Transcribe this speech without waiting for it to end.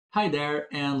Hi there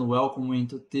and welcome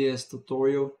into this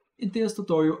tutorial. In this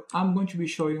tutorial, I'm going to be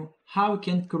showing you how you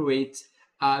can create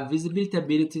a visibility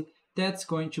ability that's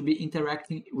going to be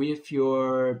interacting with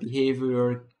your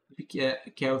behavior,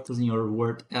 characters in your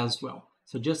world as well.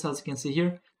 So just as you can see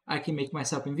here, I can make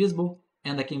myself invisible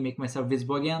and I can make myself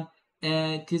visible again,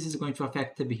 and this is going to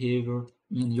affect the behavior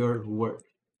in your world.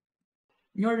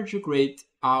 In order to create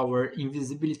our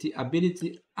invisibility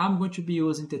ability, I'm going to be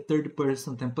using the third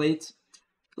person template.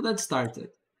 So let's start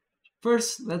it.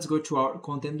 First, let's go to our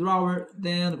content drawer,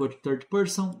 then go to third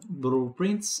person,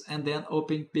 blueprints, and then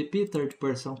open pp third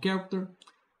person character.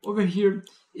 Over here,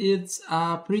 it's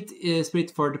a pretty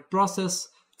straightforward process.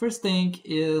 First thing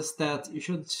is that you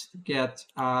should get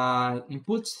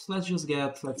inputs. Let's just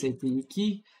get, let's say, the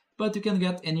key, but you can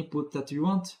get any input that you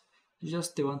want.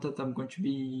 Just the one that I'm going to be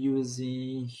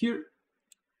using here.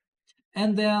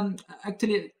 And then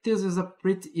actually this is a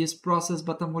pretty easy process,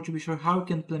 but I'm going to be sure how you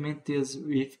can implement this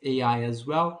with AI as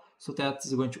well. So that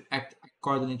is going to act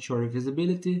according to your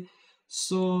visibility.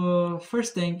 So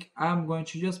first thing, I'm going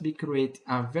to just be create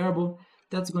a variable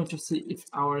that's going to see if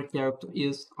our character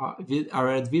is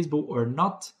already visible or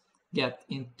not. Get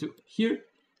into here,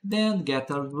 then get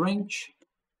a range.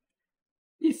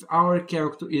 If our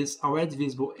character is already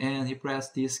visible and he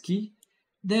pressed this key,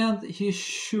 then he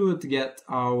should get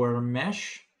our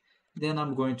mesh. Then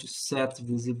I'm going to set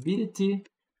visibility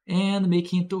and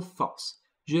make it into false,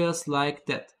 just like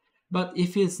that. But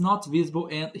if it's not visible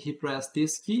and he pressed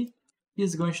this key,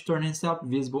 he's going to turn himself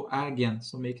visible again.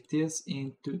 So make this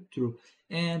into true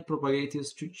and propagate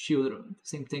this to children.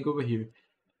 Same thing over here,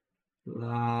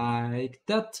 like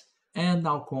that. And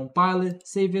now compile it,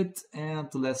 save it, and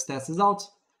let's test this out.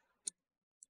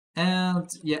 And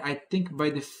yeah, I think by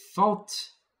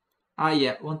default,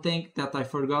 one thing that I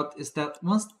forgot is that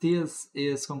once this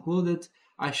is concluded,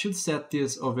 I should set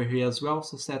this over here as well.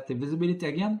 So set the visibility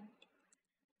again,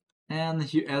 and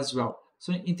here as well.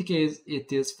 So in the case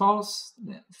it is false,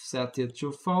 set it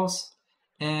to false,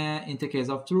 and in the case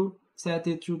of true, set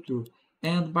it to true.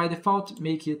 And by default,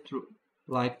 make it true.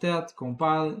 Like that,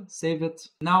 compile, save it.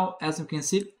 Now, as you can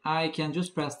see, I can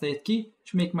just press that key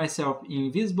to make myself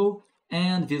invisible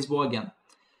and visible again.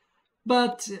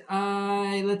 But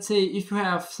let's say if you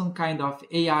have some kind of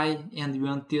AI and you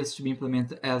want this to be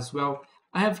implemented as well,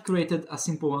 I have created a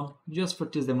simple one just for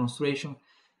this demonstration.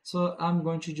 So I'm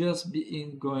going to just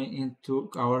be going into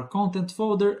our content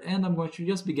folder, and I'm going to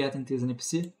just be getting this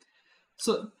NPC.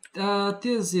 So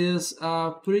this is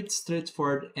a pretty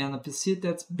straightforward NPC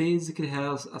that basically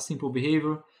has a simple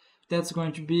behavior. That's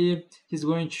going to be, he's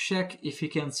going to check if he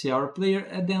can see our player,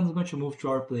 and then he's going to move to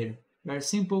our player. Very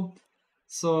simple.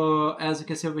 So as you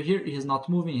can see over here, he's not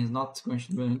moving, he's not going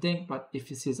to do anything, but if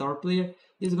he sees our player,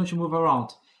 he's going to move around.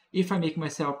 If I make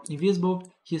myself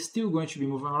invisible, he's still going to be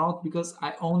moving around because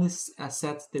I only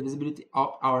set the visibility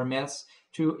of our mask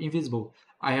to invisible.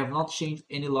 I have not changed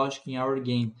any logic in our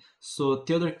game, so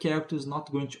the other character is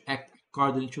not going to act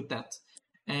according to that.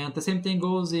 And the same thing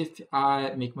goes if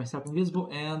I make myself invisible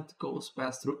and goes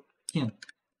past through him.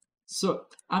 So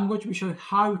I'm going to be showing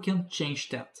how you can change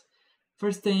that.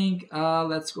 First thing,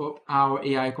 let's go our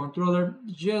AI controller,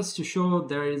 just to show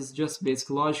there is just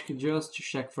basic logic, just to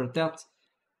check for that.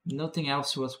 Nothing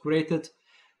else was created.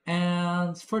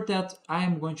 And for that, I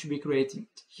am going to be creating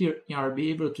here in our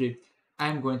behavior tree.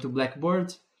 I'm going to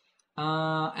Blackboard.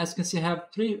 As you can see, I have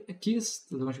three keys.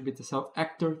 There's going to be the self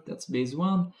actor, that's base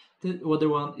one. The other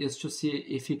one is to see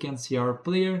if you can see our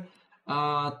player.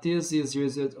 This is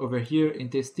used over here in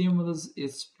the stimulus.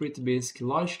 It's pretty basic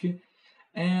logic.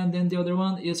 And then the other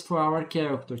one is for our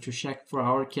character, to check for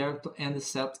our character and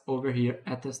set over here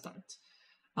at the start.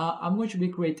 I'm going to be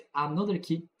create another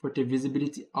key for the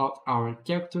visibility of our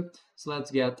character. So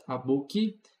let's get a bool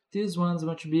key. This one's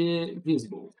going to be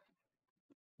visible,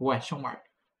 question mark,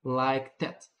 like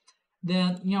that.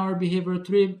 Then in our behavior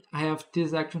tree, I have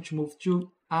this action to move to.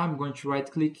 I'm going to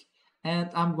right click and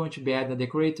I'm going to be add a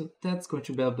decorator. That's going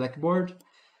to be a blackboard.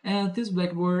 And this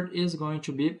blackboard is going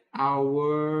to be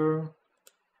our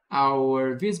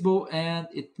visible, and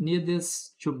it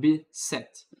needs to be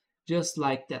set just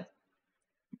like that.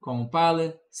 Compile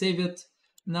it, save it.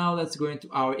 Now let's go into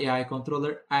our AI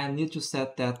controller. I need to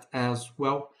set that as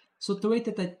well. So the way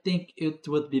that I think it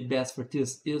would be best for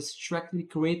this is to actually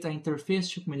create an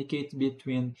interface to communicate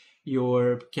between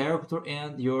your character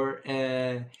and your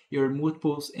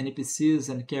multiple NPCs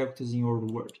and characters in your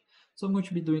world. So I'm going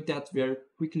to be doing that very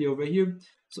quickly over here.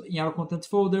 So in our content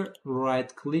folder,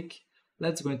 right click,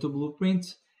 let's go into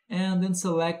blueprint and then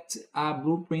select a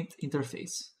blueprint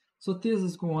interface. So this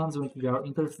is going to be our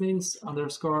interface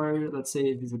underscore, let's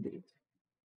say visibility.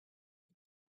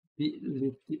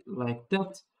 Invisibility like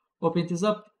that. Open this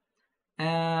up.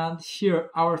 And here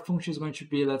our function is going to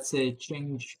be, let's say,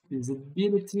 change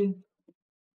visibility.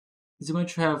 It's going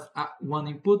to have one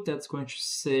input that's going to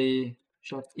say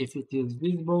check if it is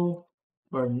visible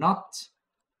or not.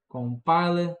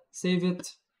 Compile it, save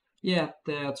it. Yeah,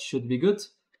 that should be good.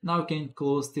 Now we can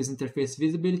close this interface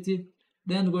visibility.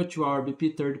 Then go to our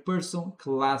BP third person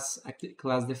class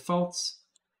defaults.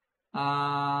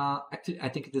 Actually, I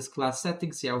think this class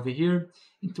settings, yeah, over here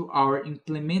into our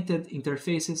implemented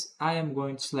interfaces. I am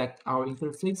going to select our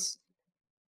interface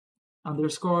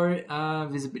underscore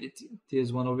visibility.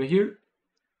 This one over here.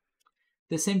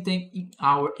 The same thing in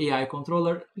our AI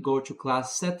controller. Go to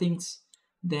class settings.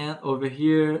 Then over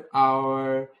here,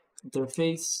 our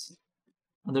interface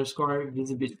underscore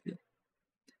visibility,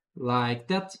 like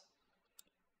that.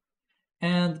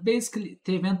 And basically,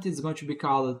 the event is going to be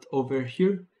called over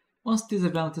here. Once this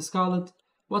event is called,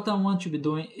 what I want to be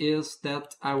doing is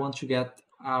that I want to get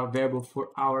a variable for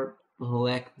our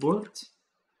blackboard,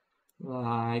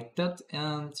 like that.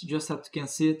 And just as you can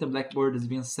see, the blackboard is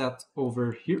being set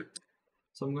over here.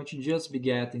 So I'm going to just be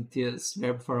getting this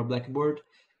variable for our blackboard,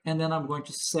 and then I'm going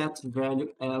to set value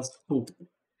as full,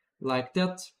 like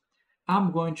that.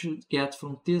 I'm going to get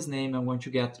from this name, I'm going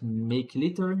to get make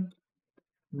liter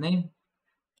name,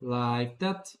 like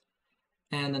that.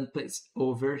 And then place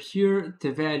over here,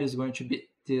 the value is going to be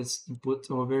this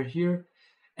input over here.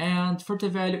 And for the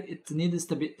value, it needs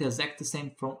to be the exact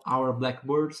same from our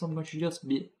blackboard. So I'm going to just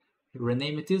be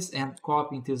rename this and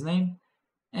copying this name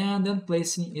and then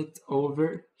placing it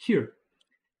over here.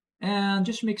 And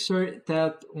just make sure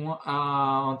that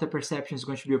the perception is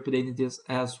going to be updating this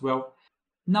as well.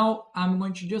 Now I'm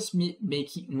going to just be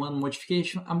making one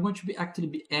modification. I'm going to be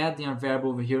actually adding a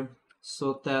variable over here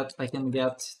so that I can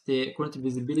get the current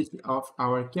visibility of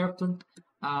our character.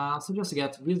 So just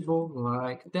get visible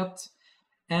like that.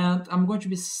 And I'm going to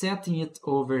be setting it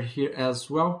over here as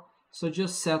well. So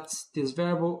just set this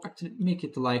variable, actually make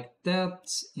it like that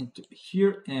into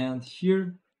here and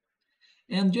here.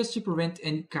 And just to prevent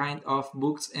any kind of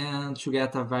bugs and to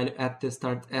get a value at the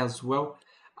start as well,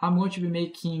 I'm going to be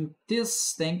making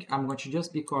this thing. I'm going to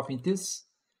just be copying this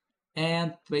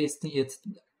and pasting it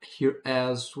here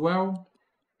as well.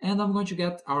 And I'm going to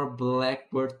get our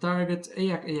blackboard target.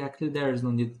 Actually, there is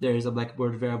no need. There is a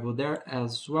blackboard variable there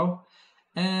as well.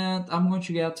 And I'm going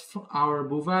to get from our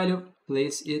bool value,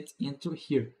 place it into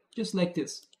here, just like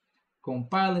this.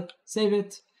 Compile it, save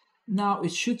it. Now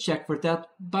it should check for that,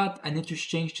 but I need to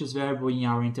change this variable in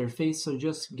our interface, so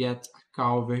just get a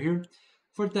call over here.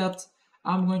 For that,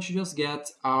 I'm going to just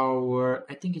get our,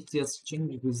 I think it's just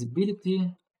change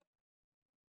visibility.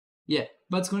 Yeah,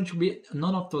 but it's going to be,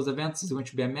 none of those events is going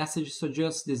to be a message, so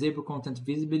just disable content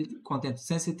visibility, content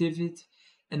sensitivity,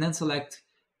 and then select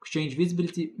change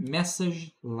visibility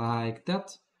message like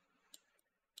that.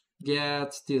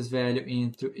 Get this value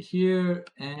into here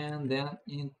and then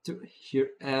into here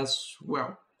as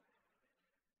well.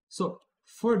 So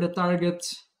for the target,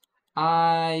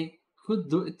 I could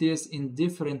do this in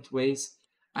different ways.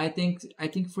 I think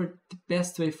for the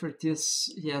best way for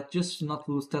this, yeah, just to not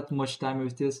lose that much time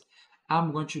with this,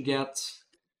 I'm going to get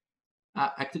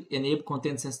actually enable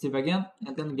content sensitive again,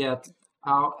 and then get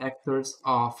all actors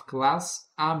of class.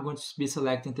 I'm going to be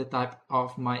selecting the type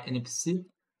of my NPC.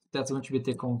 That's going to be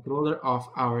the controller of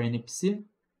our NPC.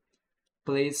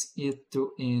 Place it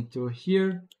into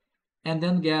here, and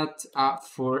then get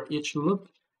for each loop.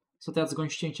 So that's going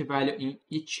to change the value in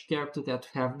each character that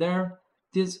we have there.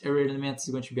 This array element is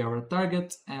going to be our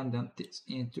target, and then this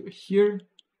into here.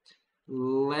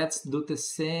 Let's do the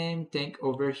same thing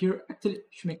over here. Actually,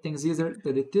 to make things easier,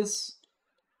 delete this,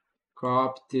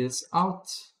 copy this out,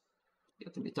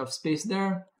 get a bit of space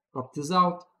there, copy this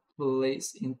out,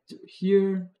 place into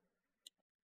here.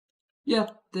 Yeah,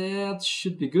 that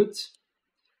should be good.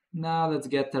 Now let's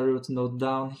get the root node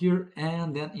down here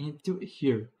and then into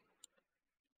here.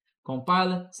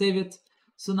 Compile it, save it.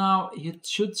 So now it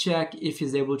should check if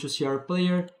it's able to see our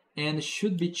player and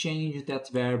should be changed that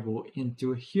variable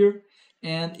into here.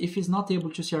 And if it's not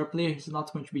able to see our player, it's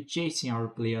not going to be chasing our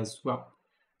player as well.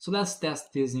 So let's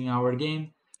test this in our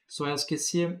game. So as you can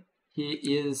see, he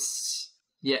is,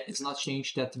 yeah, it's not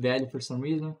changed that value for some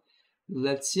reason.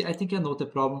 Let's see, I think I know the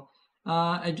problem.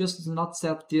 I just did not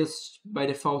set this by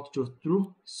default to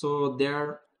true. So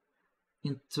there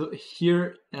into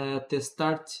here at the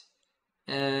start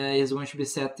is going to be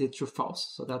set to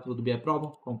false. So that would be a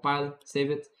problem. Compile,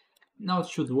 save it. Now it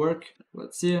should work.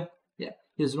 Let's see. Yeah,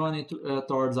 he's running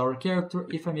towards our character.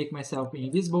 If I make myself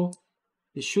invisible,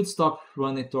 he should stop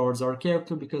running towards our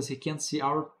character because he can't see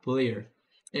our player.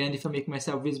 And if I make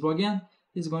myself visible again,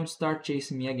 he's going to start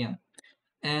chasing me again.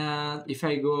 And if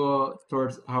I go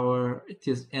towards our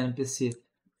NPC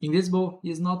invisible,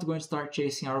 he's not going to start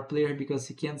chasing our player because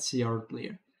he can't see our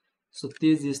player. So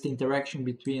this is the interaction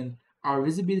between our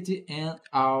visibility and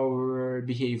our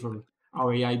behavior,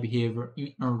 our AI behavior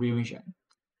in Unreal Engine.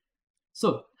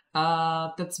 So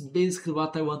that's basically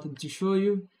what I wanted to show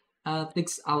you.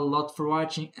 Thanks a lot for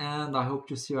watching, and I hope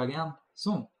to see you again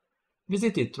soon.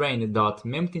 Visit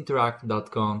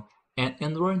train.memtinteract.com and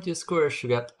enroll in this course to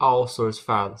get all source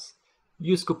files.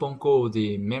 Use coupon code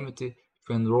MEMT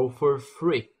to enroll for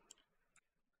free.